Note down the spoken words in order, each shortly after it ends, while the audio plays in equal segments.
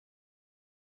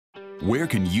Where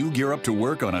can you gear up to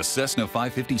work on a Cessna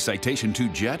 550 Citation II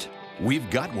jet? We've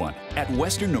got one at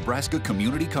Western Nebraska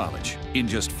Community College. In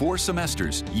just 4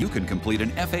 semesters, you can complete an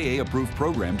FAA-approved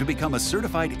program to become a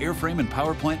certified airframe and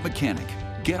power plant mechanic.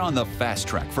 Get on the fast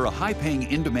track for a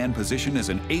high-paying, in-demand position as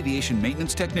an aviation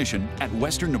maintenance technician at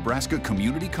Western Nebraska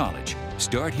Community College.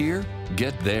 Start here,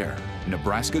 get there.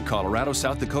 Nebraska, Colorado,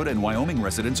 South Dakota, and Wyoming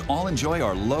residents all enjoy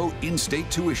our low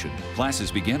in-state tuition.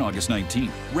 Classes begin August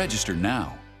 19th. Register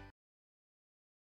now.